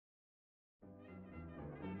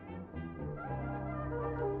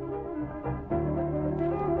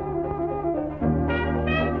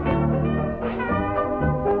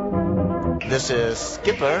This is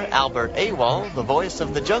Skipper Albert Awol, the voice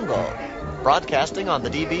of the jungle, broadcasting on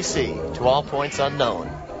the DBC to all points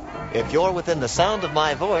unknown. If you're within the sound of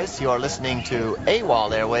my voice, you're listening to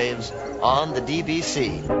AWOL Airwaves on the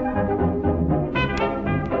DBC.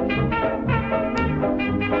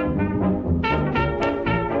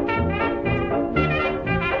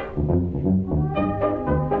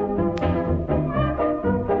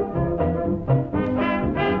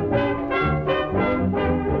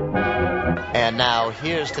 And now,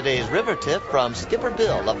 here's today's river tip from Skipper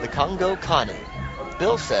Bill of the Congo Connie.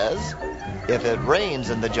 Bill says, if it rains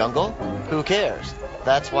in the jungle, who cares?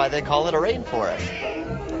 That's why they call it a rainforest.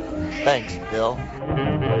 Thanks, Bill.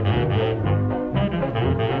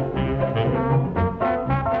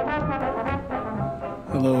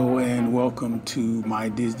 Hello and welcome to My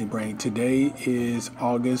Disney Brain. Today is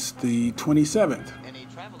August the 27th.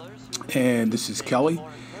 And this is Kelly.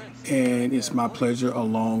 And it's my pleasure,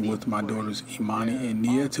 along with my daughters Imani and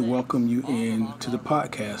Nia, to welcome you in to the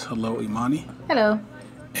podcast. Hello, Imani. Hello.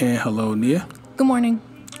 And hello, Nia. Good morning.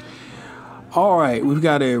 All right, we've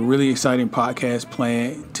got a really exciting podcast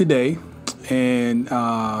planned today, and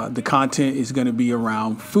the content is going to be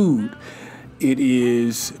around food. It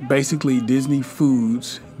is basically Disney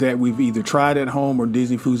foods that we've either tried at home or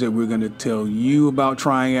Disney foods that we're going to tell you about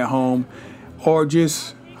trying at home, or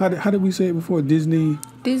just, how did we say it before? Disney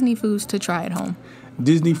foods to try at home.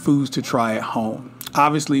 Disney foods to try at home.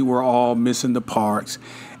 Obviously, we're all missing the parks.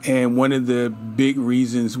 And one of the big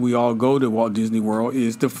reasons we all go to Walt Disney World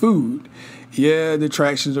is the food. Yeah, the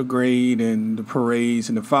attractions are great and the parades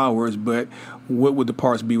and the fireworks, but what would the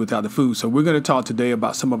parks be without the food? So we're going to talk today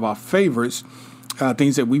about some of our favorites,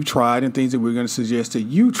 things that we've tried and things that we're going to suggest that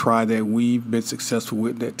you try that we've been successful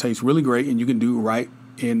with that taste really great and you can do right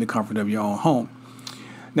in the comfort of your own home.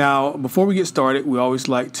 Now, before we get started, we always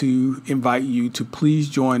like to invite you to please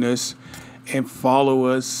join us and follow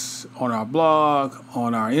us on our blog,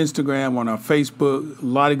 on our Instagram, on our Facebook. A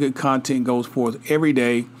lot of good content goes forth every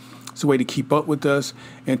day. It's a way to keep up with us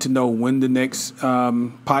and to know when the next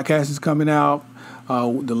podcast is coming out,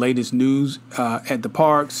 the latest news at the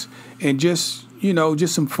parks, and just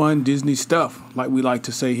some fun Disney stuff, like we like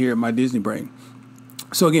to say here at My Disney Brain.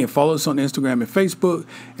 So again, follow us on Instagram and Facebook.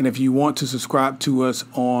 And if you want to subscribe to us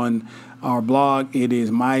on our blog, it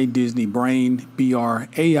is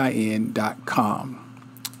mydisneybrain.com.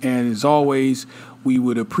 And as always, we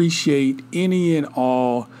would appreciate any and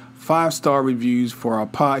all 5-star reviews for our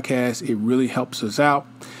podcast. It really helps us out.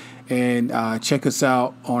 And check us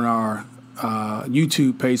out on our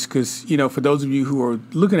YouTube page, because, for those of you who are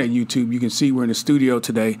looking at YouTube, you can see we're in the studio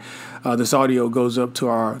today. This audio goes up to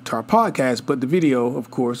our podcast, but the video, of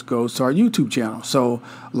course, goes to our YouTube channel. So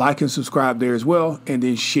like and subscribe there as well, and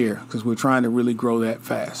then share, because we're trying to really grow that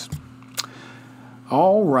fast.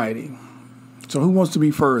 All righty. So who wants to be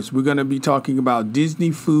first? We're going to be talking about Disney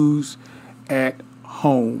foods at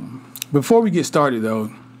home. Before we get started, though,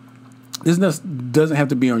 this doesn't have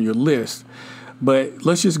to be on your list. But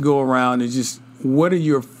let's just go around and just, what are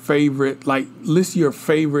your favorite, list your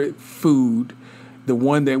favorite food, the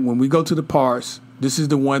one that when we go to the parks, this is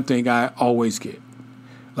the one thing I always get.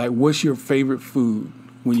 What's your favorite food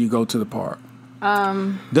when you go to the park?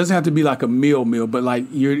 Doesn't have to be like a meal,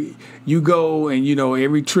 but you go and,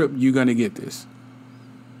 every trip you're going to get this.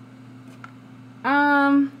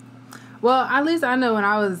 Well, at least I know when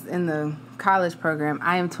I was in the college program,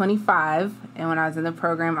 I am 25, and when I was in the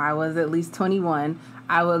program, I was at least 21.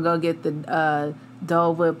 I would go get the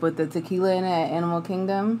Dole Whip with the tequila in it at Animal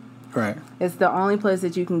Kingdom. Right. It's the only place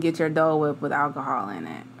that you can get your Dole Whip with alcohol in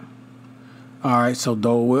it. All right, so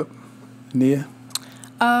Dole Whip. Nia?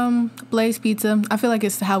 Blaze Pizza. I feel like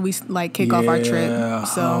it's how we kick off our trip.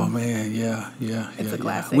 So oh man, yeah. It's a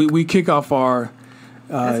classic. We kick off our.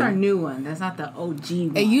 That's our new one. That's not the OG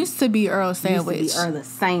one. It used to be Earl Sandwich. It used to be Earl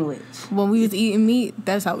Sandwich. When we was eating meat,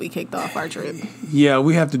 that's how we kicked off our trip. Yeah,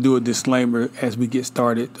 we have to do a disclaimer as we get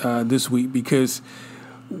started this week, because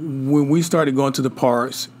when we started going to the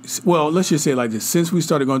parks, well, let's just say it like this. Since we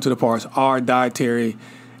started going to the parks, our dietary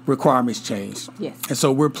requirements changed. Yes. And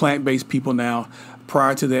so we're plant-based people now.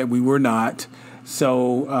 Prior to that, we were not.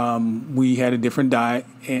 So we had a different diet.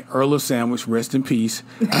 And Earl of Sandwich, rest in peace,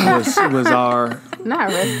 was our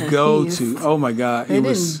go-to. Oh my God, it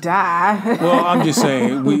didn't die. Well, I'm just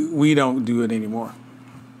saying we don't do it anymore.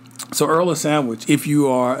 So Earl of Sandwich, if you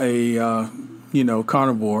are a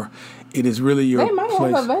carnivore, it is really your. They might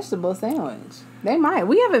place. have a vegetable sandwich. They might.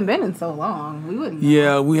 We haven't been in so long. We wouldn't know.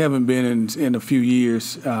 Yeah, we haven't been in a few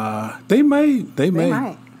years. They may.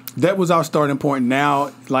 that was our starting point.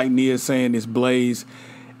 Now, like Nia's saying, it's Blaze.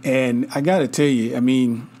 And I got to tell you, I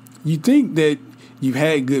mean, you think that you've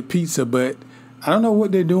had good pizza, but I don't know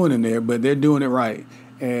what they're doing in there, but they're doing it right.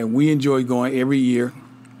 And we enjoy going every year.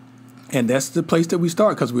 And that's the place that we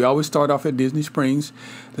start, because we always start off at Disney Springs.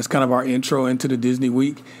 That's kind of our intro into the Disney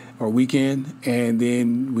week or weekend. And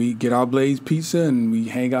then we get our Blaze pizza and we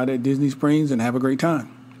hang out at Disney Springs and have a great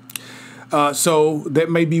time. So that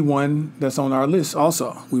may be one that's on our list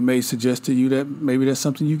also. We may suggest to you that maybe that's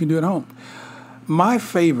something you can do at home. My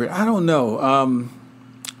favorite, I don't know.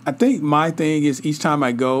 I think my thing is each time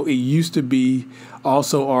I go, it used to be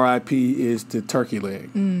also RIP is the turkey leg.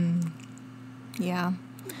 Yeah.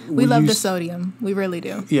 We love the sodium. We really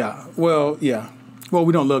do. Yeah. Well, yeah. Well,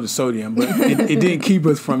 we don't love the sodium, but it didn't keep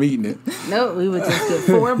us from eating it. No, we would just get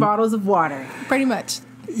 4 bottles of water. Pretty much.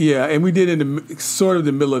 Yeah, and we did it in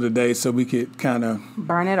the middle of the day so we could kind of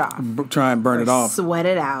burn it off. Try and burn it off. Sweat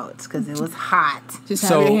it out because it was hot. Just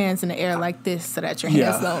have your hands in the air like this so that your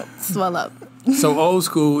hands don't swell up. So old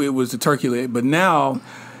school, it was the turkey leg. But now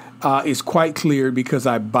it's quite clear because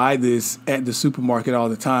I buy this at the supermarket all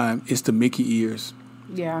the time. It's the Mickey ears.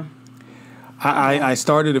 Yeah. I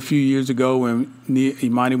started a few years ago when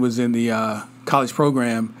Imani was in the college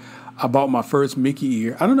program. I bought my first Mickey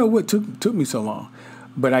ear. I don't know what took me so long.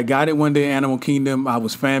 But I got it one day at Animal Kingdom. I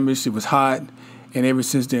was famished. It was hot. And ever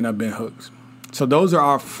since then, I've been hooked. So those are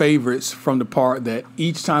our favorites from the park that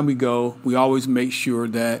each time we go, we always make sure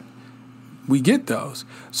that we get those.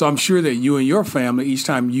 So I'm sure that you and your family, each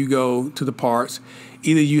time you go to the parks,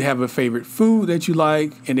 either you have a favorite food that you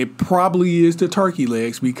like, and it probably is the turkey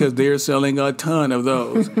legs because they're selling a ton of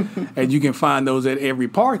those. And you can find those at every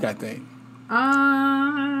park, I think.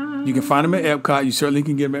 You can find them at Epcot. You certainly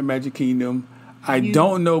can get them at Magic Kingdom. I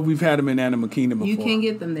don't know if we've had them in Animal Kingdom before. You can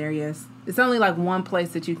get them there, yes. It's only like one place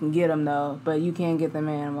that you can get them, though, but you can get them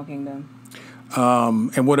in Animal Kingdom.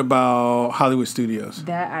 And what about Hollywood Studios?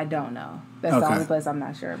 That I don't know. That's the only place I'm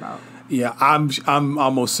not sure about. Yeah, I'm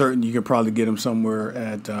almost certain you can probably get them somewhere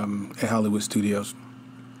at Hollywood Studios.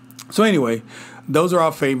 So anyway, those are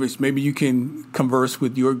our favorites. Maybe you can converse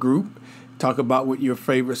with your group, talk about what your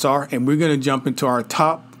favorites are, and we're going to jump into our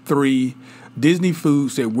top 3 Disney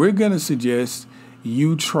foods that we're going to suggest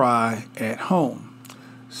you try at home.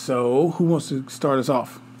 So who wants to start us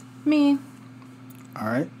off? Me. All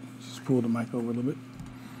right. Just pull the mic over a little bit.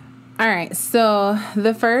 All right. So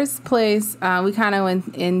the first place we kind of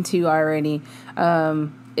went into already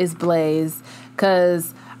is Blaze.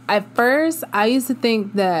 Because at first I used to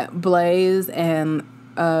think that Blaze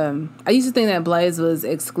was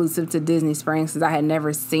exclusive to Disney Springs because I had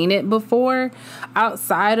never seen it before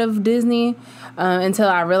outside of Disney until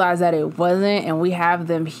I realized that it wasn't. And we have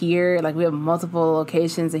them here. Like, we have multiple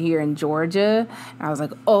locations here in Georgia. And I was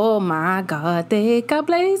like, oh, my God, they got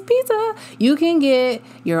Blaze Pizza. You can get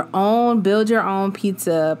build your own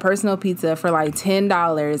pizza, personal pizza for like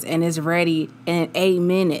 $10, and it's ready in 8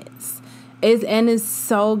 minutes. It's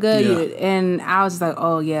so good. Yeah. And I was just like,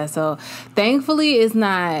 oh, yeah. So thankfully, it's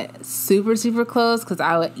not super, super close because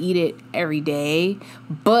I would eat it every day.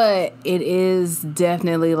 But it is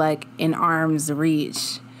definitely like in arm's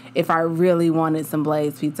reach. If I really wanted some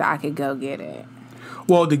Blaze Pizza, I could go get it.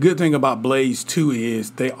 Well, the good thing about Blaze, too, is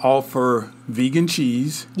they offer vegan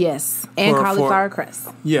cheese. Yes, and cauliflower crust.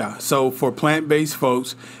 Yeah. So for plant-based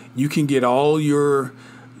folks, you can get all your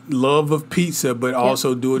love of pizza, but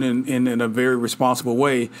also do it in a very responsible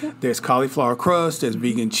way. There's cauliflower crust, there's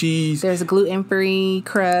vegan cheese, there's a gluten-free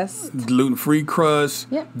crust.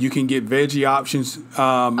 Yep. You can get veggie options.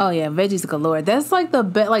 Veggies galore. That's like the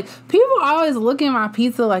best. Like, people always look at my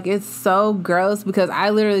pizza like it's so gross because I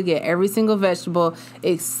literally get every single vegetable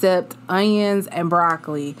except onions and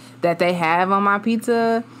broccoli that they have on my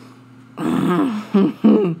pizza.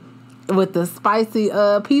 With the spicy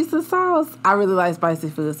pizza sauce. I really like spicy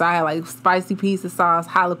food. So I had like spicy pizza sauce,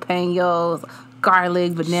 jalapenos,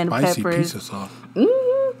 garlic, banana peppers. Spicy pizza sauce.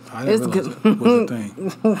 Mm-hmm. I didn't realize that was a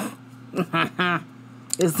thing.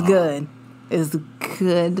 It's good. It's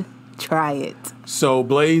good. Try it. So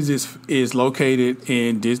Blaze is located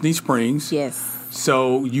in Disney Springs. Yes.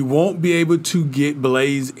 So you won't be able to get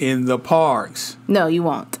Blaze in the parks. No, you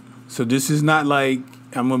won't. So this is not like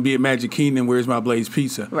I'm going to be at Magic Kingdom, where's my Blaze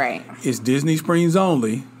Pizza? Right. It's Disney Springs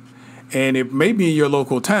only, and it may be in your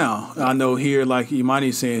local town. I know here, like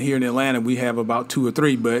Imani's saying, here in Atlanta, we have about 2 or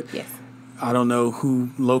 3, but I don't know who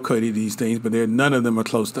located these things, but none of them are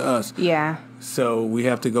close to us. Yeah. So we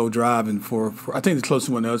have to go driving for I think the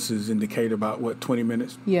closest one to us is in Decatur, about, 20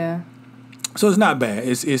 minutes? Yeah. So it's not bad.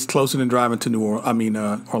 It's closer than driving to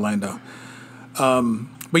Orlando.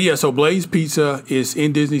 But yeah, so Blaze Pizza is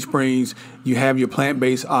in Disney Springs. You have your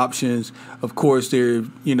plant-based options. Of course, there,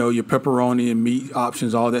 your pepperoni and meat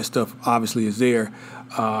options, all that stuff obviously is there.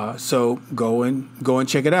 So go and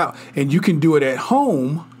check it out. And you can do it at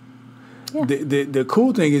home. Yeah. The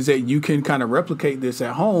cool thing is that you can kind of replicate this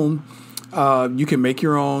at home. You can make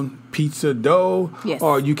your own pizza dough, yes,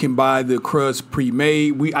 or you can buy the crust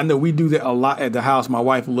pre-made. I know we do that a lot at the house. My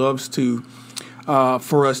wife loves to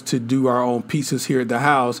for us to do our own pizzas here at the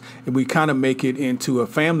house, and we kind of make it into a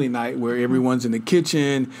family night where everyone's in the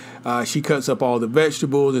kitchen. She cuts up all the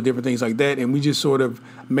vegetables and different things like that, and we just sort of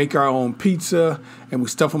make our own pizza, and we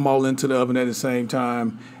stuff them all into the oven at the same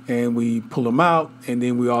time, and we pull them out, and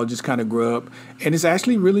then we all just kind of grub, and it's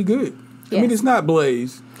actually really good. Yes. I mean, it's not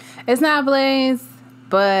Blaze. It's not Blaze,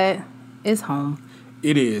 but it's home.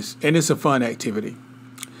 It is, and it's a fun activity.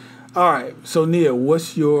 All right, so Nia,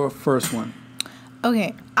 what's your first one?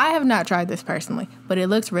 Okay, I have not tried this personally, but it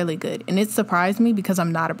looks really good. And it surprised me because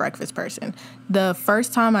I'm not a breakfast person. The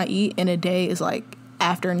first time I eat in a day is like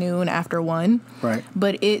afternoon, after 1. Right.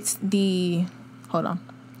 But it's the,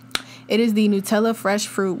 it is the Nutella fresh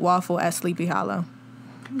fruit waffle at Sleepy Hollow.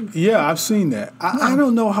 Yeah, I've seen that. I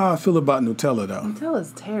don't know how I feel about Nutella, though.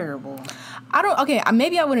 Nutella's terrible.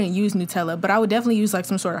 Maybe I wouldn't use Nutella, but I would definitely use like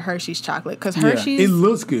some sort of Hershey's chocolate, because Hershey's, it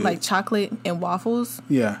looks good, like chocolate and waffles.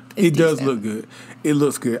 Yeah, it does look good. It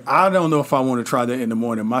looks good. I don't know if I want to try that in the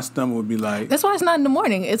morning. My stomach would be like. That's why it's not in the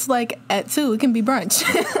morning. It's like at 2. It can be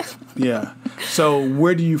brunch. Yeah. So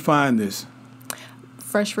where do you find this?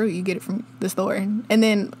 Fresh fruit. You get it from the store, and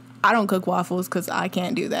then I don't cook waffles because I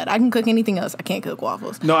can't do that. I can cook anything else. I can't cook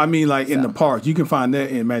waffles. No, I mean like in the park. You can find that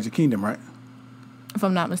in Magic Kingdom, right? If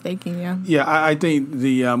I'm not mistaken, yeah. Yeah, I think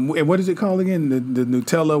the and what is it called again? The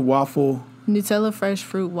Nutella waffle. Nutella fresh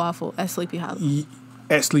fruit waffle at Sleepy Hollow.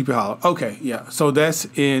 At Sleepy Hollow. Okay, yeah. So that's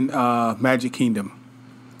in Magic Kingdom.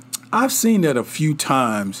 I've seen that a few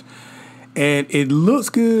times, and it looks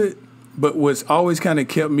good. But what's always kind of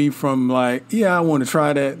kept me from like, yeah, I want to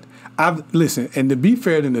try that. Listen, and to be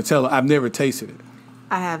fair to Nutella, I've never tasted it.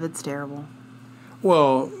 I have. It's terrible.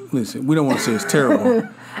 Well, listen, we don't want to say it's terrible.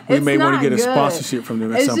 We may want to get a sponsorship from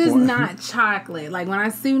them at some point. It's just not chocolate. Like when I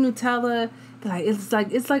see Nutella,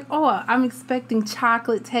 it's like, oh, I'm expecting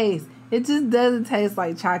chocolate taste. It just doesn't taste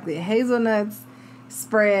like chocolate. Hazelnuts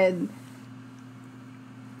spread.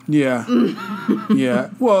 Yeah.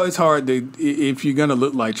 Yeah. Well, it's hard if you're going to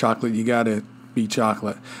look like chocolate, you got to be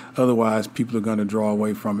chocolate. Otherwise, people are going to draw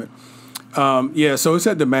away from it. Yeah, so it's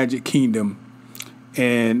at the Magic Kingdom.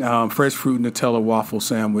 And fresh fruit Nutella waffle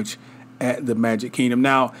sandwich at the Magic Kingdom.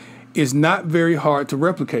 Now, it's not very hard to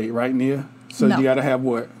replicate, right, Nia? So You got to have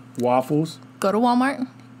what? Waffles? Go to Walmart.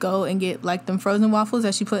 Go and get like them frozen waffles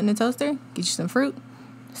that you put in the toaster. Get you some fruit,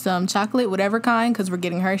 some chocolate, whatever kind, because we're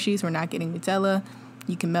getting Hershey's. We're not getting Nutella.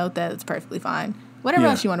 You can melt that. It's perfectly fine. Whatever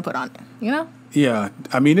else you want to put on it, Yeah.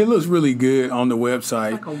 I mean, it looks really good on the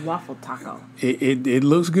website. Like a waffle taco. It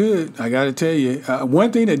looks good. I got to tell you.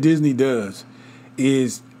 One thing that Disney does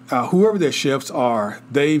is whoever their chefs are,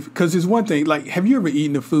 because there's one thing, like, have you ever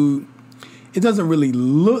eaten the food? It doesn't really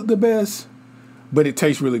look the best, but it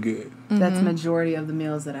tastes really good. Mm-hmm. That's the majority of the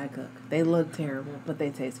meals that I cook. They look terrible, but they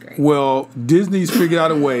taste great. Well, Disney's figured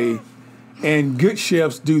out a way, and good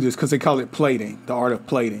chefs do this because they call it plating, the art of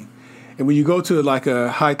plating. And when you go to like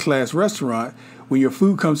a high-class restaurant, when your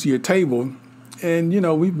food comes to your table, and,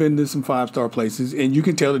 we've been to some 5-star places, and you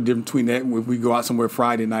can tell the difference between that if we go out somewhere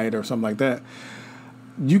Friday night or something like that.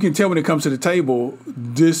 You can tell when it comes to the table,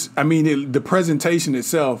 the presentation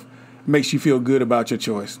itself makes you feel good about your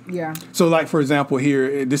choice. Yeah. So, like, for example,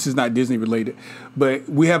 here, this is not Disney related, but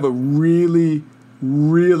we have a really,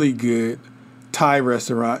 really good Thai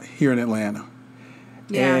restaurant here in Atlanta.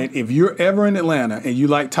 Yeah. And if you're ever in Atlanta and you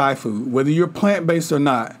like Thai food, whether you're plant-based or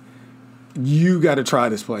not, you got to try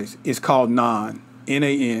this place. It's called Nan,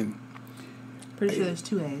 N-A-N. Pretty sure there's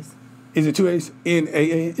 2 A's. Is it 2 A's?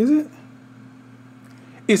 N-A-N, is it?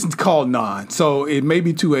 It's called Nan, so it may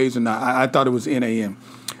be 2 A's or not. I thought it was N-A-N.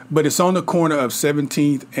 But it's on the corner of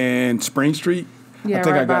 17th and Spring Street. Yeah, I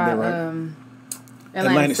think right I got that right.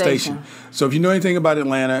 Atlantic Station. So if you know anything about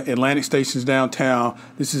Atlanta, Atlantic Station's downtown.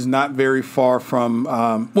 This is not very far from,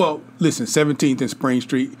 17th and Spring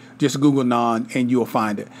Street. Just Google Nan and you'll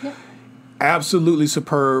find it. Yep. Absolutely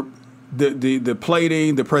superb. The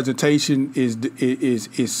plating, the presentation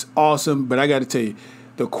is awesome. But I got to tell you,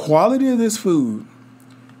 the quality of this food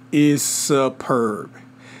is superb.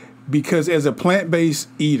 Because as a plant-based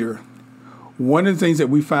eater, one of the things that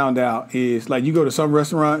we found out is, like, you go to some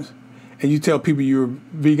restaurants and you tell people you're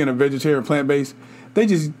vegan or vegetarian, plant-based, they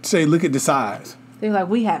just say, look at the size. They're like,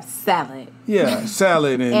 we have salad. Yeah,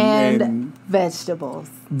 salad and vegetables.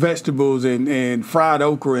 Vegetables and fried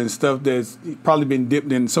okra and stuff that's probably been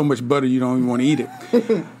dipped in so much butter you don't even want to eat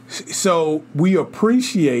it. So we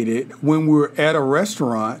appreciate it when we're at a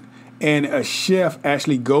restaurant and a chef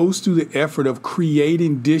actually goes through the effort of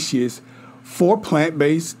creating dishes for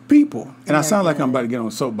plant-based people. And I sound like I'm about to get on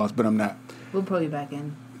a soapbox, but I'm not. We'll pull you back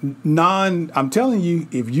in. I'm telling you,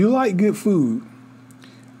 if you like good food,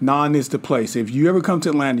 Naan is the place. If you ever come to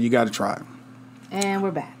Atlanta, you got to try it. And we're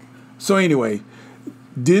back. So anyway,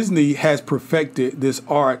 Disney has perfected this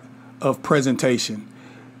art of presentation.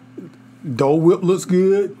 Dole Whip looks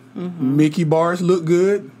good. Mm-hmm. Mickey bars look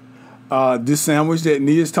good. This sandwich that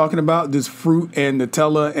Nia's talking about, this fruit and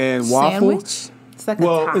Nutella and waffle. Sandwich? It's like a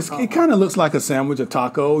taco. It kind of looks like a sandwich, a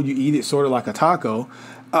taco. You eat it sort of like a taco.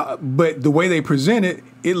 But the way they present it,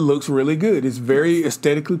 it looks really good. It's very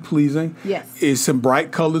aesthetically pleasing. Yes. It's some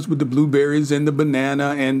bright colors with the blueberries and the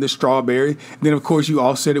banana and the strawberry. Then, of course, you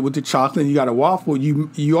offset it with the chocolate and you got a waffle.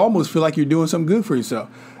 You almost feel like you're doing something good for yourself.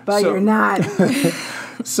 But you're not.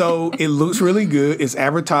 So it looks really good. It's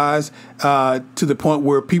advertised to the point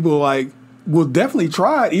where people will definitely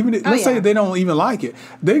try it. Even let's say they don't even like it,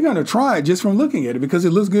 they're gonna try it just from looking at it because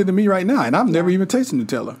it looks good to me right now, and I've never even tasted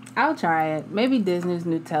Nutella. I'll try it. Maybe Disney's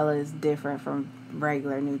Nutella is different from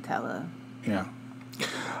regular Nutella. Yeah.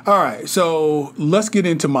 All right, so let's get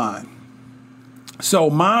into mine. So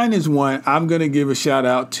mine is one I'm gonna give a shout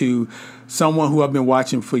out to someone who I've been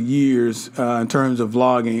watching for years in terms of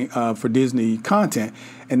vlogging for Disney content,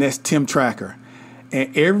 and that's Tim Tracker.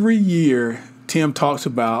 And every year, Tim talks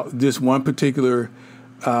about this one particular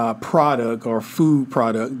product or food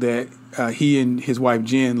product that he and his wife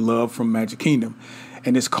Jen love from Magic Kingdom.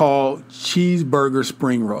 And it's called Cheeseburger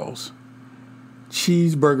Spring Rolls.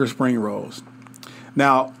 Cheeseburger Spring Rolls.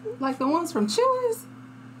 Now, like the ones from Chili's?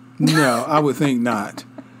 No, I would think not.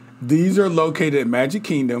 These are located at Magic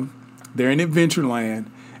Kingdom. They're in Adventureland.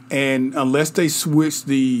 And unless they switch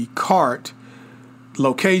the cart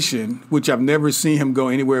location, which I've never seen him go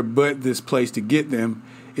anywhere but this place to get them,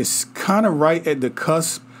 it's kind of right at the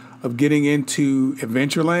cusp of getting into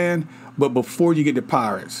Adventureland, but before you get to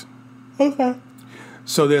Pirates. Okay.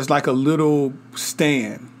 So there's like a little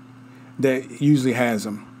stand that usually has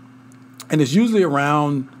them. And it's usually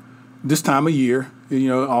around this time of year,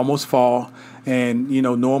 almost fall. And,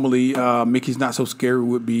 normally Mickey's Not So Scary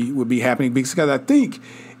would be happening because I think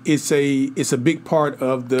it's a big part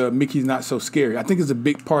of the Mickey's Not So Scary. I think it's a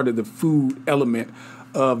big part of the food element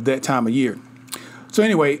of that time of year. So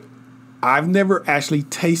anyway, I've never actually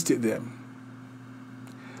tasted them.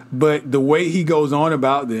 But the way he goes on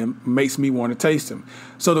about them makes me want to taste them.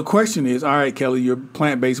 So the question is, all right, Kelly, you're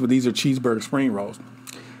plant-based, but these are cheeseburger spring rolls.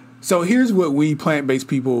 So here's what we plant-based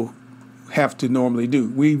people have to normally do.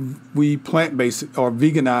 We plant-based or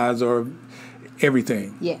veganize or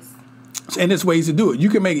everything. Yes. And there's ways to do it. You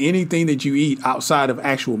can make anything that you eat outside of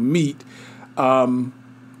actual meat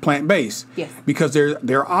plant-based. Yes. Because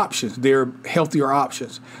there are options. There are healthier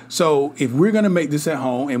options. So if we're going to make this at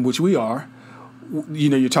home, and which we are,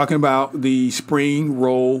 you're talking about the spring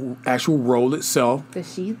roll, actual roll itself. The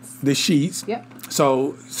sheets. Yep.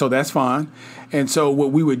 So that's fine. And so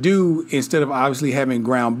what we would do, instead of obviously having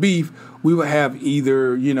ground beef, we would have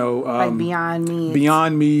either, like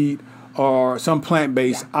Beyond Meat or some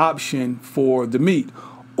plant-based option for the meat.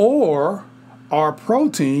 Or our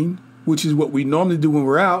protein, which is what we normally do when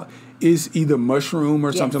we're out, is either mushroom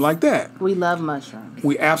or something like that. We love mushrooms.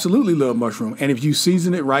 We absolutely love mushroom. And if you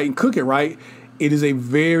season it right and cook it right, it is a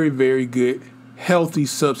very, very good, healthy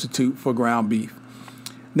substitute for ground beef.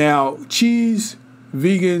 Now, cheese,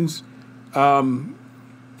 vegans...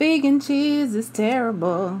 vegan cheese is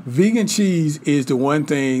terrible. Vegan cheese is the one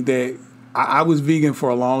thing that I was vegan for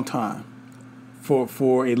a long time,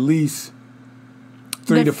 for at least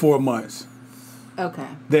 3 to 4 months. Okay.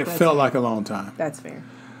 That felt like a long time. That's fair.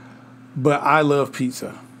 But I love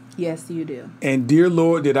pizza. Yes, you do. And dear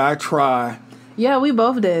Lord, did I try. Yeah, we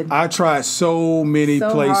both did. I tried so many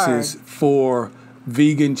places for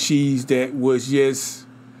vegan cheese that was just...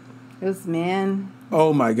 It was, man...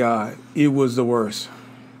 Oh, my God. It was the worst.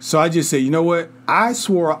 So I just said, you know what? I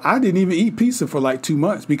swore I didn't even eat pizza for like 2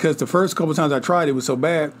 months because the first couple times I tried it was so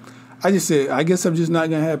bad. I just said, I guess I'm just not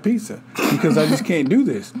going to have pizza because I just can't do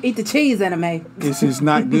this. Eat the cheese, anime. This is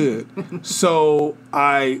not good. So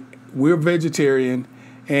we're vegetarian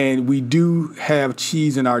and we do have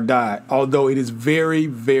cheese in our diet, although it is very,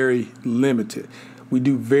 very limited. We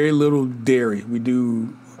do very little dairy.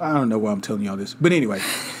 I don't know why I'm telling you all this. But anyway,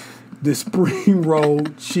 the spring roll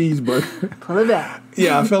cheeseburger. Pull it back.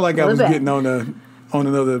 Yeah, I felt like I was getting on on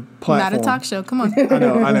another platform. Not a talk show. Come on.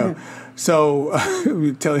 I know. So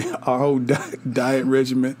we tell you our whole diet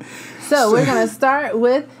regimen. So we're gonna start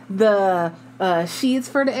with the sheets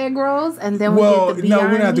for the egg rolls, and then we get the Beyond no,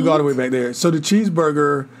 we don't have to go all the Meat. way back there. So the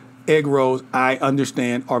cheeseburger, egg rolls, I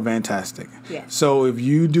understand are fantastic. Yeah. So if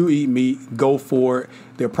you do eat meat, go for it.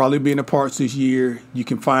 They'll probably be in the parts this year. You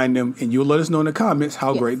can find them, and you'll let us know in the comments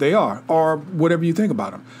how great they are, or whatever you think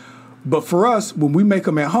about them. But for us, when we make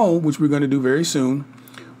them at home, which we're going to do very soon,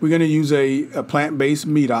 we're going to use a plant-based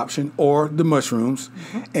meat option or the mushrooms,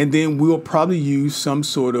 and then we'll probably use some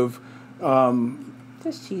sort of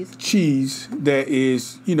Just cheese. cheese that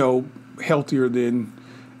is, healthier than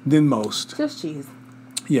most. Just cheese.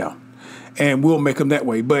 Yeah. And we'll make them that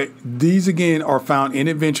way. But these, again, are found in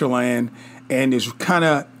Adventureland, and it's kind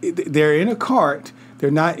of, they're in a cart. They're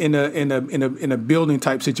not in a building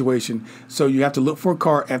type situation. So you have to look for a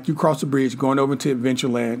cart after you cross the bridge going over to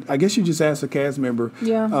Adventureland. I guess you just ask the cast member,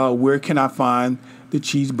 where can I find the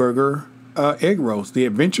cheeseburger egg rolls? The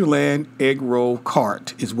Adventureland egg roll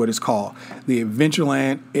cart is what it's called. The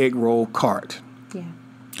Adventureland egg roll cart. Yeah.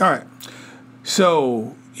 All right.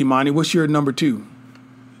 So, Imani, what's your number 2?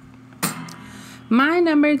 My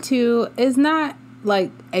number 2 is not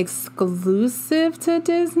like exclusive to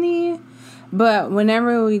Disney, but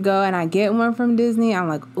whenever we go and I get one from Disney, I'm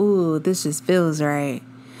like, ooh, this just feels right.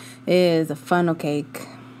 It is a funnel cake.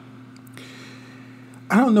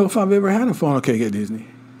 I don't know if I've ever had a funnel cake at Disney.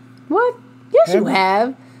 What? Yes, Have you you?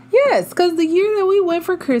 have. Yes, because the year that we went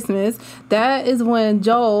for Christmas, that is when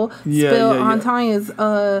Joel spilled on Tanya's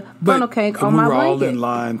funnel cake on my we were all blanket. in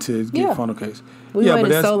line to get funnel cakes. We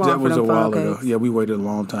waited so long that for was them a while funnel ago. cakes. Yeah, we waited a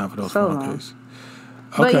long time for those So funnel long. cakes.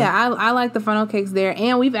 But yeah, I like the funnel cakes there.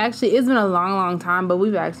 And we've actually, it's been a long, long time, but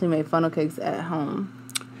we've actually made funnel cakes at home.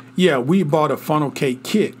 Yeah, we bought a funnel cake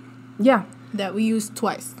kit. Yeah. That we used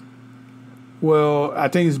twice. Well, I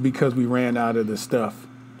think it's because we ran out of the stuff.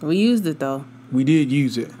 We used it though. We did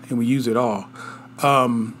use it, and we use it all.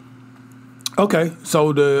 Okay,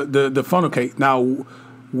 so the funnel cake. Now,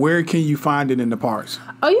 where can you find it in the parks?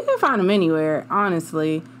 Oh, you can find them anywhere,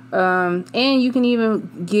 honestly. And you can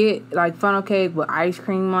even get like funnel cake with ice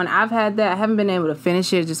cream on. I've had that. I haven't been able to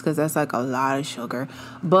finish it just because that's like a lot of sugar.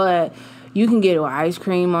 But you can get it with ice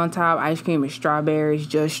cream on top. Ice cream with strawberries,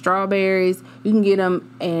 just strawberries. You can get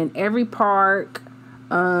them in every park.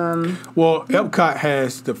 Well, Epcot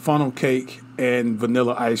has the funnel cake and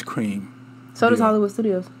vanilla ice cream. So does Yeah. Hollywood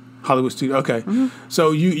Studios. Hollywood Studio. Okay,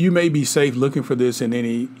 so you may be safe looking for this in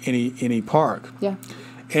any park. Yeah.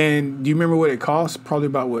 And do you remember what it costs? Probably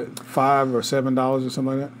about what, $5 or $7 or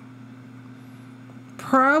something like that.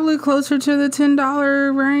 Probably closer to the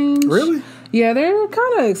 $10 range. Really? Yeah, they're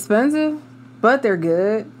kind of expensive, but they're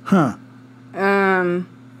good. Huh.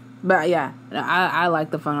 But yeah, I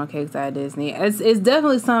like the funnel cakes at Disney. It's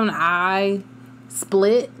definitely something I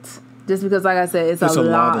split just because, like I said, it's a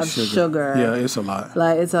lot of sugar. Yeah, it's a lot.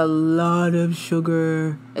 Like, it's a lot of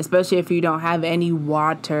sugar, especially if you don't have any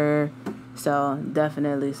water. So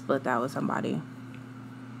definitely split that with somebody.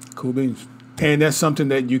 Cool beans. And that's something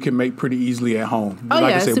that you can make pretty easily at home. Oh,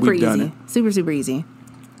 like yeah, I said, super we've done easy. it. Super, super easy.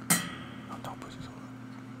 Don't push this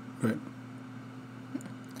over. Right.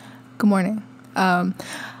 Good morning.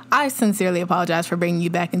 I sincerely apologize for bringing you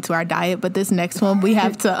back into our diet, but this next one we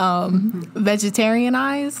have to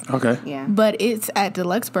vegetarianize. Okay. Yeah. But it's at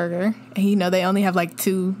Deluxe Burger. And, they only have like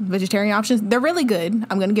 2 vegetarian options. They're really good.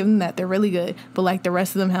 I'm going to give them that. They're really good. But like the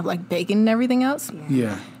rest of them have like bacon and everything else.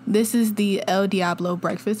 Yeah. This is the El Diablo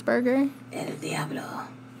breakfast burger. El Diablo.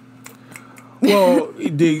 Well,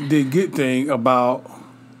 the good thing about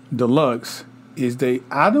Deluxe is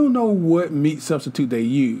I don't know what meat substitute they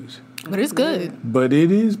use, But it's good. but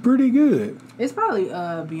it is pretty good. It's probably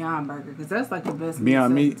Beyond Burger because that's like the best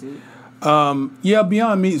Beyond Meat. substitute. Yeah,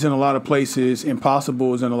 Beyond Meat's in a lot of places.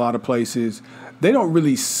 Impossible is in a lot of places. They don't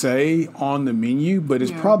really say on the menu, but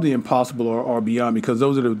it's probably Impossible or Beyond because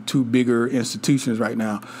those are the 2 bigger institutions right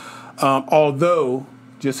now. Although,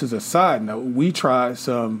 just as a side note, we tried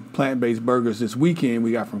some plant-based burgers this weekend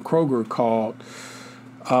we got from Kroger called,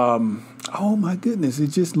 oh my goodness, it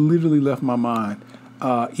just literally left my mind.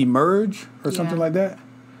 Emerge or something like that.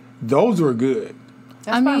 Those were good.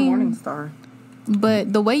 That's by Morningstar.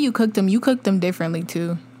 But the way you cooked them differently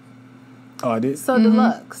too. Oh, I did? So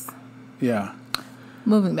Deluxe. Yeah.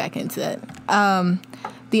 Moving back into that.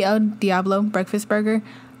 The El Diablo breakfast burger.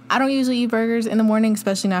 I don't usually eat burgers in the morning,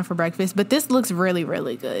 especially not for breakfast, but this looks really,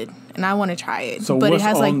 really good. And I want to try it. So but it what's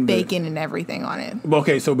has on like the- bacon and everything on it.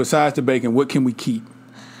 Okay, so besides the bacon, what can we keep?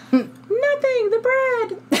 Nothing. The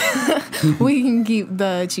bread. We can keep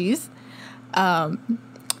the cheese, the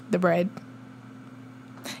bread.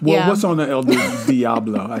 Well, Yeah. what's on the El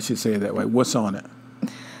Diablo? I should say it that way. What's on it?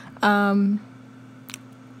 A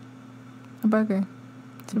burger.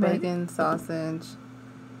 It's a burger. Bacon, sausage.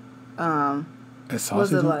 A What's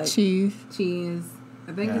sausage? it like? Cheese. Cheese.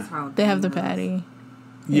 I think Yeah. it's jalapenos. They have the patty.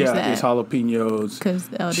 Yeah, that. it's jalapenos. Because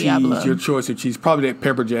El Cheese, Diablo. your choice of cheese. Probably that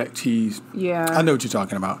pepper jack cheese. Yeah. I know what you're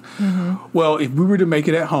talking about. Well, if we were to make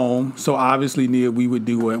it at home, so obviously, Nia, we would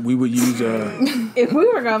do what? We would use a... If we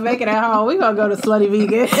were gonna make it at home, we gonna go to Slutty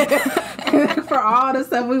Vegan. For all the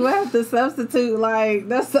stuff we would have to substitute. Like,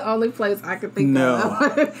 that's the only place I could think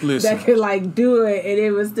of listen. that could like do it and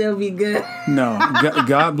it would still be good. No,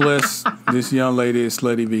 God bless this young lady is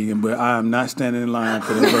Slutty Vegan, but I am not standing in line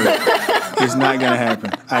for the burger. It's not going to happen.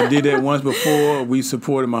 I did that once before. We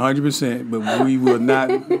support them 100%, but we will not,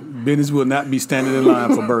 business will not be standing in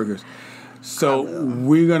line for burgers. So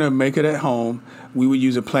we're going to make it at home. We would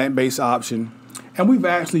use a plant-based option. And we've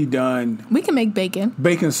actually done We can make bacon.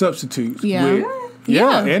 bacon substitutes. Yeah. Yeah,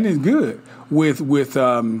 Yeah. and it's good. With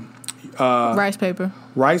Rice paper.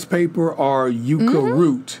 rice paper or yucca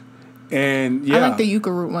root. And yeah. I like the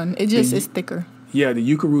yucca root one. It just is thicker. Yeah, the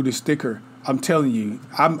yucca root is thicker. I'm telling you,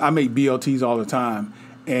 I make BLTs all the time,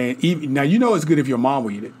 and even, now you know it's good if your mom will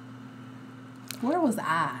eat it. Where was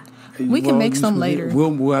I? We can make some later.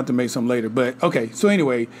 We'll have to make some later. But okay, so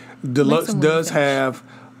anyway, Deluxe some does when we finish. have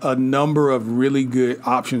a number of really good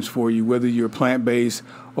options for you, whether you're plant based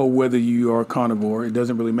or whether you are carnivore. It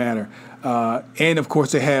doesn't really matter. And of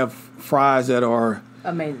course, they have fries that are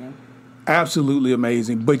Amazing. absolutely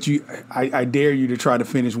amazing, but I dare you to try to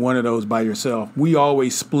finish one of those by yourself. We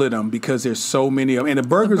always split them because there's so many of them, and the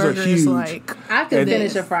burgers are Burger huge. is like I could And-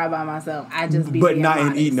 finish a fry by myself. I just be but being not in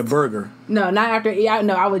honest. eating a burger. No, not after.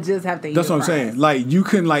 No, I would just have to eat. That's what I'm fries. saying. Like you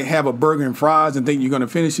can like have a burger and fries and think you're going to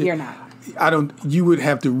finish it. You're not. You would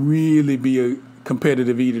have to really be a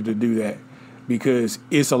competitive eater to do that because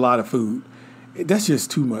it's a lot of food. That's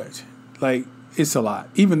just too much. Like it's a lot.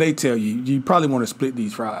 Even they tell you probably want to split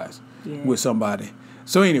these fries with somebody.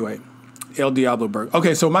 So anyway, El Diablo burger.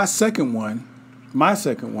 Okay, so my second one Your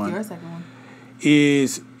second one.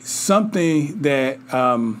 is something that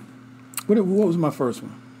what was my first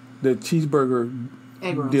one? The cheeseburger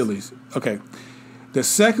Egg rolls. dillies. Okay. The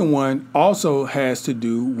second one also has to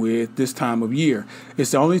do with this time of year.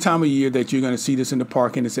 It's the only time of year that you're going to see this in the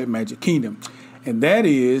park, and it's at Magic Kingdom. And that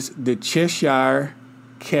is the Cheshire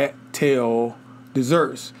Cat Tail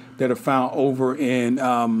desserts that are found over in,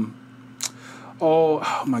 oh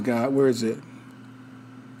my God, where is it?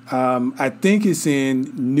 I think it's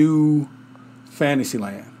in New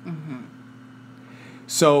Fantasyland.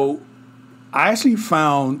 So I actually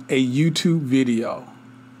found a YouTube video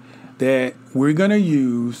that we're going to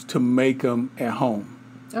use to make them at home.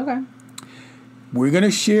 Okay. We're going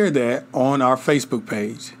to share that on our Facebook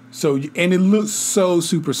page. So, and it looks so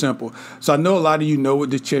super simple. So I know a lot of you know what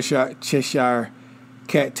the Cheshire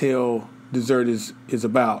Cattail dessert is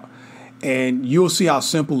about. And you'll see how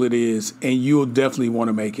simple it is, and you'll definitely want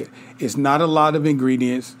to make it. It's not a lot of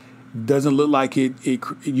ingredients. Doesn't look like it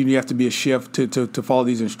you have to be a chef to follow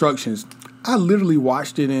these instructions. I literally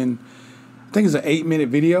watched it in, I think it's an 8-minute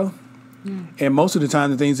video. And most of the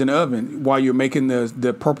time, the thing's in the oven while you're making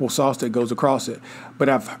the purple sauce that goes across it. But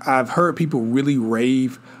I've heard people really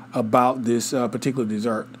rave about this particular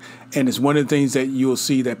dessert, and it's one of the things that you'll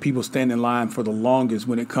see that people stand in line for the longest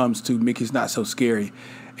when it comes to Mickey's Not So Scary.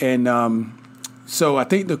 And so I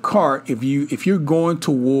think the cart, if you're going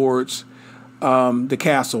towards the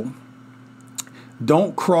castle,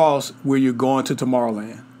 don't cross where you're going to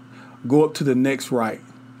Tomorrowland. Go up to the next right,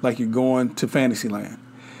 like you're going to Fantasyland.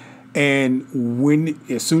 And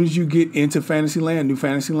as soon as you get into Fantasyland, New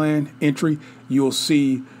Fantasyland entry, you'll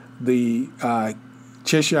see the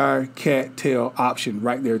Cheshire Cat Tail option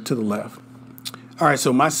right there to the left. All right,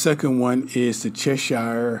 so my second one is the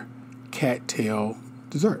Cheshire Cat Tail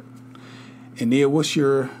dessert. And Nia, what's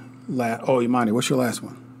your last? Oh, Imani, what's your last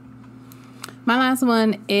one? My last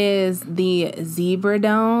one is the Zebra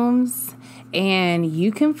Domes, and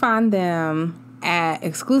you can find them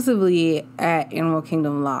exclusively at Animal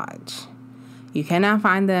Kingdom Lodge. You cannot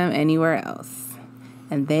find them anywhere else,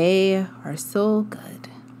 and they are so good.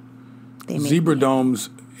 They make Zebra Domes,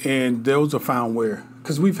 and those are found where?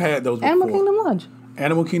 Because we've had those before. Animal Kingdom Lodge.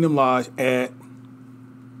 Animal Kingdom Lodge at,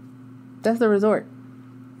 That's the resort.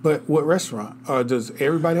 but what restaurant? Does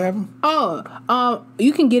everybody have them? Oh,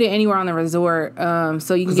 you can get it anywhere on the resort.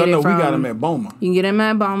 So you can Because get I know it from. we got them at Boma. You can get them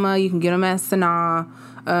at Boma. You can get them at Sanaa.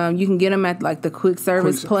 You can get them at like the quick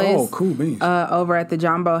service place. Oh, cool beans. Over at the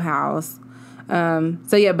Jumbo House.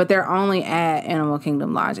 So yeah, but they're only at Animal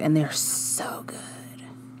Kingdom Lodge, and they're so good.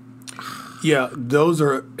 Yeah, those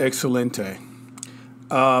are excelente.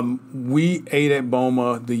 We ate at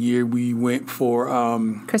Boma the year we went for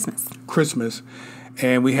Christmas,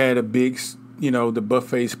 and we had a big, the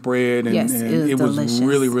buffet spread, and, Yes, and it was delicious.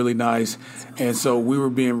 really, really nice. And so we were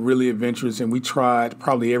being really adventurous, and we tried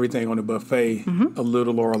probably everything on the buffet, a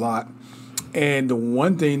little or a lot. And the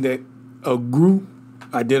one thing that a group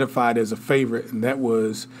identified as a favorite, and that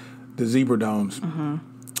was the Zebra Domes.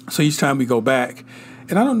 So each time we go back,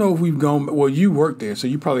 and I don't know if we've gone. Well, you worked there, so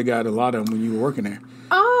you probably got a lot of them when you were working there.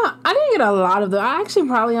 I didn't get a lot of them. I actually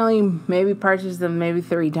probably only maybe purchased them maybe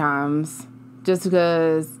 3 times, just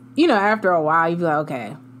because after a while you be like,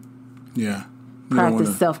 okay, Yeah.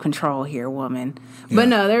 practice self-control here, woman. But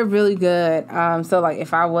no, they're really good. So like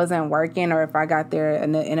if I wasn't working or if I got there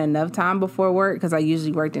in enough time before work, because I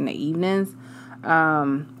usually worked in the evenings,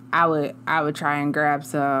 I would try and grab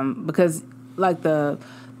some, because like the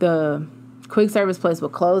quick service place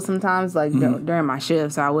would close sometimes, like during my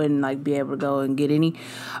shift, so I wouldn't like be able to go and get any.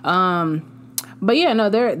 But yeah, no,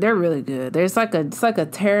 they're really good. There's like a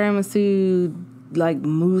tiramisu like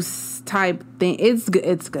mousse type thing. It's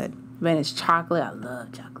good. Man, it's chocolate. I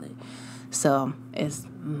love chocolate. So it's.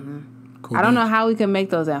 Cool. I don't know how we can make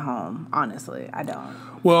those at home. Honestly, I don't.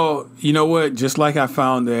 Well, you know what? Just like I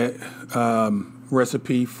found that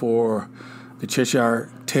recipe for the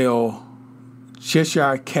Cheshire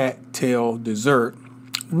Cat Tail dessert,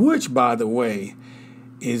 which, by the way,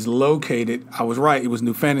 is located. I was right. It was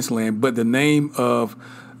New Fantasyland, but the name of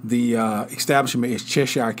the establishment is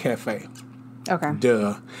Cheshire Cafe. Okay.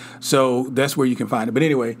 Duh. So that's where you can find it. But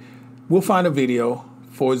anyway, we'll find a video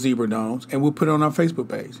for Zebra Domes, and we'll put it on our Facebook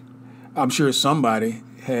page. I'm sure somebody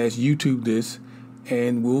has YouTubed this,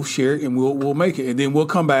 and we'll share it, and we'll make it. And then we'll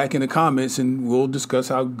come back in the comments, and we'll discuss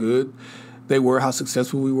how good they were, how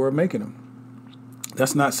successful we were making them.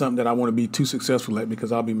 That's not something that I want to be too successful at,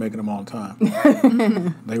 because I'll be making them all the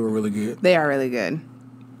time. They were really good. They are really good.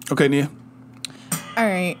 Okay, Nia. All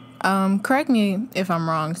right. Correct me if I'm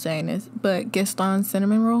wrong saying this, but Gaston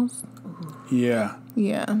cinnamon rolls? Yeah.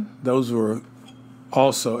 Yeah. Those were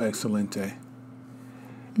also excelente.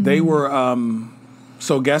 They were,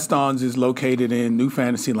 so Gaston's is located in New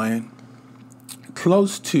Fantasyland,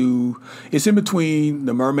 close to, it's in between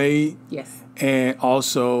the Mermaid. Yes. And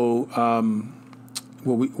also,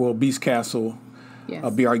 Beast Castle,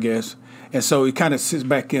 Yes. Be Our Guest. And so it kind of sits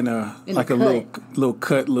back in a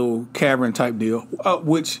little cavern type deal,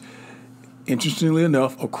 which, interestingly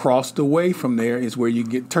enough, across the way from there is where you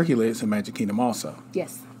get turkey legs in Magic Kingdom also.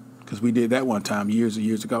 Yes. Because we did that one time years and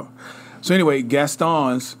years ago. So anyway,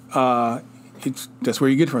 Gaston's, that's where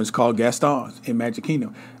you get it from. It's called Gaston's in Magic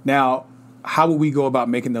Kingdom. Now, how would we go about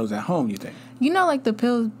making those at home, you think? Like the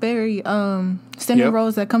Pillsbury cinnamon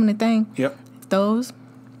rolls that come in a thing? Yep. Those.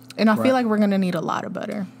 And I feel like we're going to need a lot of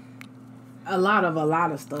butter. A lot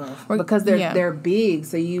of stuff. Because they're big,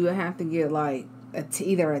 so you would have to get like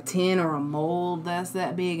either a tin or a mold that's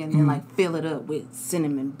that big, and then like fill it up with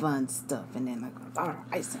cinnamon bun stuff, and then like a lot of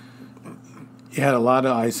icing. It had a lot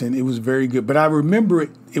of icing. It was very good. But I remember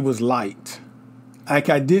it was light. Like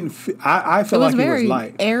I didn't, I felt like it was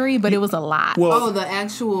light. Airy, but it was a lot. Well, the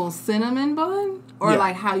actual cinnamon bun? Or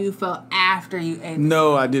like how you felt after you ate the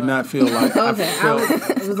No, I did not feel like Okay, I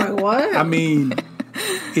was like, what? I mean,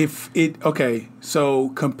 so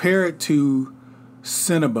compare it to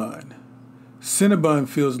Cinnabon. Cinnabon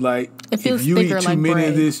feels like if you eat too many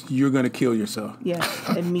of this, you're going to kill yourself. Yeah,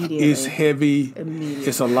 immediately. It's heavy.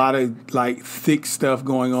 It's a lot of like thick stuff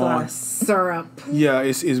going on. A lot of syrup. Yeah,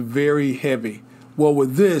 it's very heavy. Well,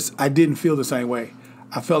 with this, I didn't feel the same way.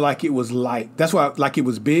 I felt like it was light. That's why, like, it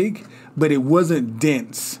was big, but it wasn't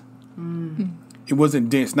dense. It wasn't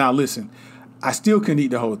dense. Now, listen, I still couldn't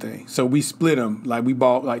eat the whole thing. So we split them. Like, we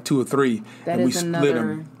bought, like, 2 or 3, and we split them. That is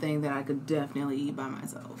another thing that I could definitely eat by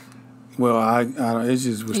myself. Well, I don't, it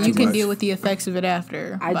just was too much. You can deal with the effects of it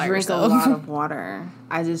after. I drink a lot of water.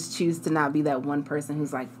 I just choose to not be that one person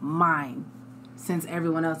who's like, mine. Since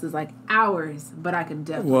everyone else is like ours, but I could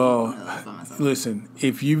definitely by myself. Listen,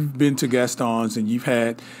 if you've been to Gaston's and you've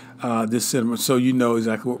had this cinnamon, so you know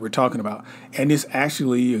exactly what we're talking about. And it's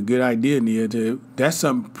actually a good idea, Nia, that's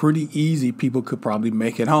something pretty easy people could probably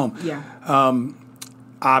make at home. Yeah.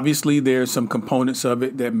 Obviously, there's some components of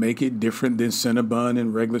it that make it different than Cinnabon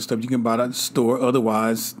and regular stuff you can buy at the store.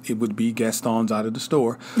 Otherwise, it would be Gaston's out of the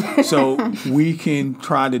store. So we can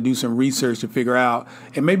try to do some research to figure out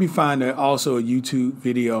and maybe find also a YouTube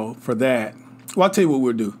video for that. Well, I'll tell you what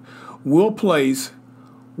we'll do. We'll place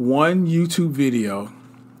one YouTube video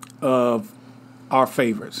of our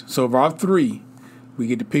favorites. So of our 3, we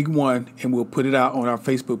get to pick one, and we'll put it out on our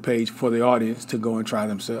Facebook page for the audience to go and try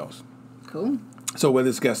themselves. Cool. So whether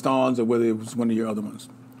it's Gaston's or whether it was one of your other ones.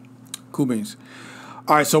 Cool beans.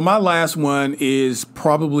 All right, so my last one is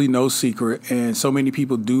probably no secret, and so many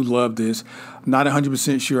people do love this. I'm not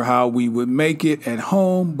 100% sure how we would make it at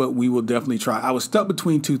home, but we will definitely try. I was stuck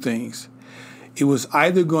between two things. It was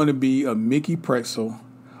either going to be a Mickey pretzel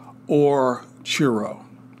or churro.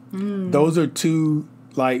 Those are two,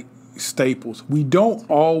 like, staples. We don't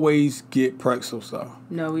always get pretzels, though.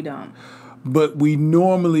 No, we don't. But we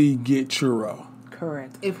normally get churro.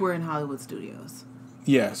 Correct. If we're in Hollywood Studios.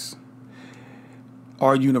 Yes.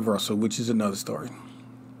 Or Universal, which is another story.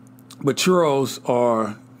 But churros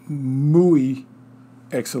are muy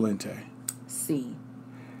excelente. C.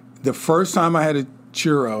 The first time I had a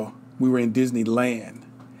churro, we were in Disneyland.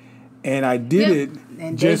 And I did it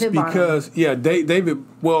And just David bought because, David,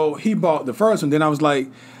 well, he bought the first one. Then I was like,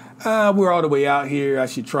 we're all the way out here. I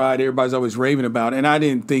should try it. Everybody's always raving about it. And I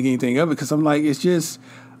didn't think anything of it because I'm like, it's just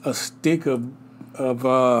a stick of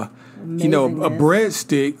a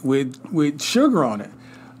breadstick with sugar on it.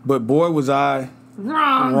 But boy, was I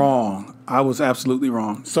wrong. I was absolutely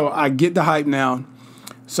wrong. So I get the hype now.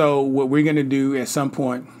 So what we're going to do at some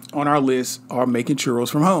point on our list are making churros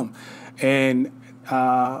from home. And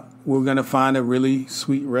we're going to find a really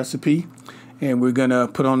sweet recipe. And we're going to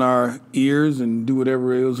put on our ears and do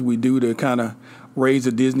whatever it is we do to kind of raise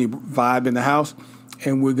a Disney vibe in the house.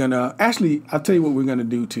 And we're going to, actually, I'll tell you what we're going to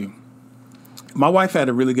do too. My wife had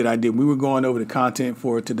a really good idea. We were going over the content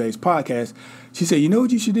for today's podcast. She said, you know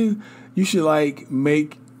what you should do? You should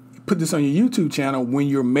put this on your YouTube channel when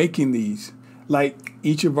you're making these. Like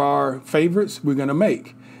each of our favorites we're going to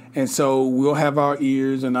make. And so we'll have our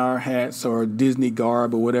ears and our hats or Disney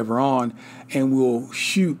garb or whatever on, and we'll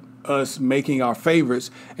shoot us making our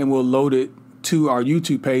favorites, and we'll load it to our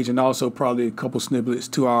YouTube page and also probably a couple snippets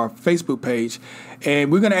to our Facebook page. And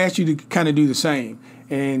we're going to ask you to kind of do the same.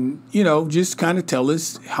 And, just kind of tell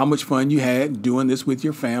us how much fun you had doing this with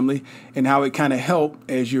your family and how it kind of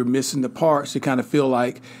helped as you're missing the parts to kind of feel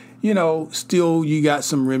like, still you got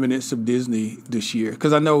some remnants of Disney this year.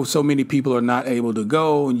 Because I know so many people are not able to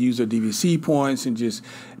go and use their DVC points and just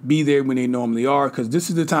be there when they normally are. Because this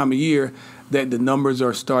is the time of year that the numbers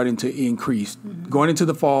are starting to increase. Mm-hmm. Going into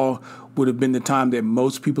the fall would have been the time that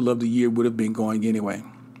most people of the year would have been going anyway.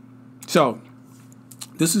 So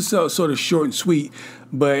this is sort of short and sweet,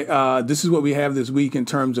 but this is what we have this week in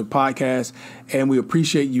terms of podcasts, and we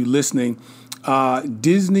appreciate you listening.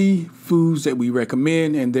 Disney foods that we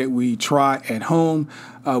recommend and that we try at home.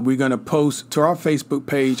 We're going to post to our Facebook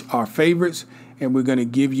page our favorites, and we're going to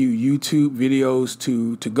give you YouTube videos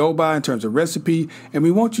to go by in terms of recipe. And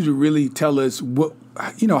we want you to really tell us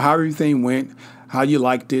how everything went, how you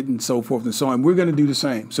liked it, and so forth and so on. We're going to do the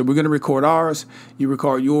same. So we're going to record ours, you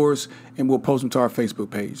record yours, and we'll post them to our Facebook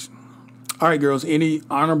page. All right, girls, any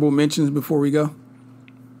honorable mentions before we go?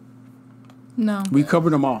 No. We covered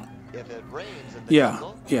them all. If it rains in the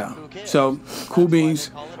jungle, Yeah. who cares? So, cool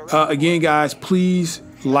beans. Again, guys, please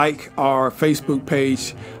like our Facebook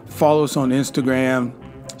page, follow us on Instagram,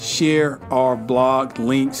 share our blog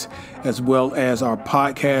links as well as our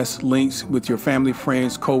podcast links with your family,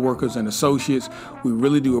 friends, co-workers, and associates. We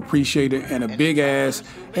really do appreciate it. And a big ass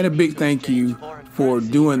and a big thank you for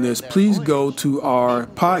doing this. Please go to our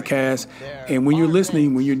podcast, and when you're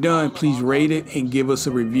listening, when you're done, please rate it and give us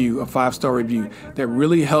a review, a 5-star review. That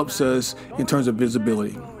really helps us in terms of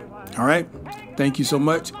visibility. All right? Thank you so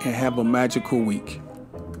much, and have a magical week.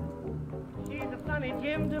 He's a funny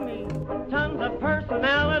Jim to me, tons of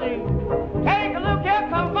personality. Take a look, here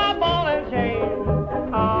comes my ball and chain.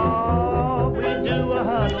 Oh, we do a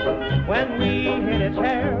huddle when we hit its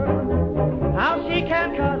hair. How she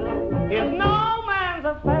can cuddle is no man's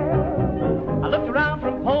affair. I looked around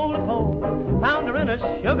from pole to pole, found her in a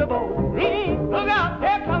sugar bowl. Look out,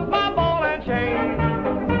 here comes my ball and chain.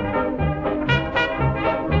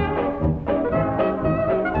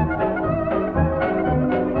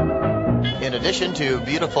 In addition to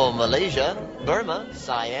beautiful Malaysia, Burma,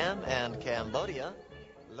 Siam, and Cambodia,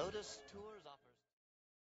 Lotus Tour